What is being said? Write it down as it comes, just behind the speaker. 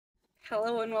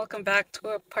Hello and welcome back to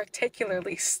a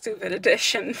particularly stupid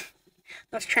edition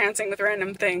of Trancing with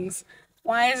Random Things.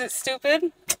 Why is it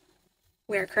stupid?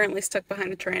 We are currently stuck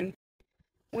behind a train.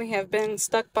 We have been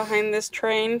stuck behind this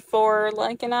train for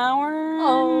like an hour.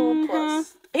 Oh,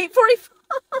 plus 8:45.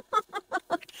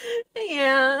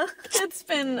 Yeah, it's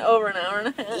been over an hour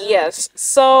and a half. Yes.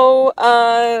 So,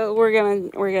 we're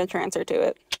gonna transfer to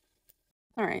it.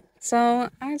 All right. So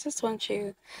I just want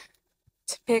you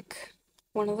to pick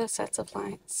one of the sets of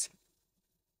lights.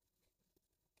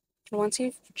 And once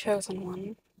you've chosen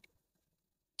one,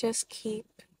 just keep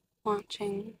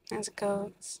watching as it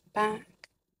goes back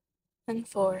and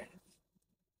forth,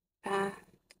 back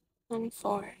and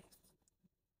forth.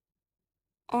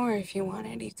 Or if you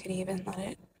wanted, you could even let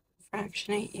it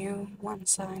fractionate you. One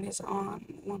side is on,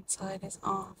 one side is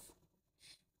off.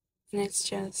 And it's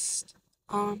just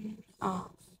on,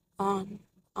 off, on,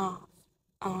 off,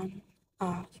 on,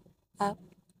 off, up,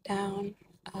 down,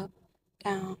 up,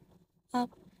 down, up,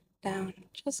 down.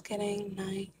 Just getting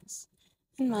nice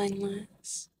and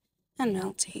mindless and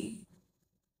melty.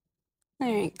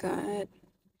 Very good.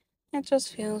 It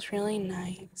just feels really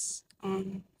nice.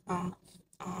 On, off,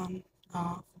 on,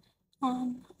 off,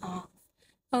 on, off.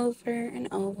 Over and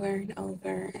over and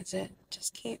over as it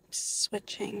just keeps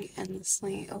switching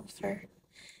endlessly over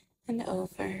and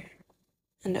over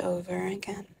and over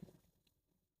again.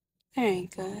 Very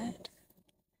good.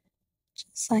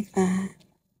 Just like that.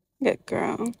 Good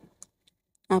girl.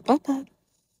 Up, up, up.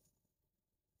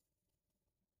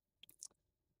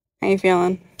 How you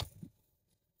feeling?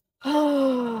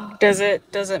 Does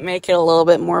it make it a little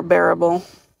bit more bearable?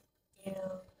 Yeah,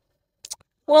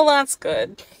 Well, that's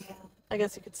good. yeah. I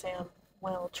guess you could say I'm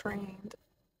well trained.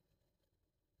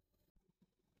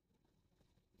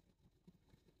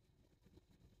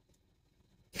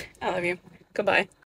 I love you. Goodbye.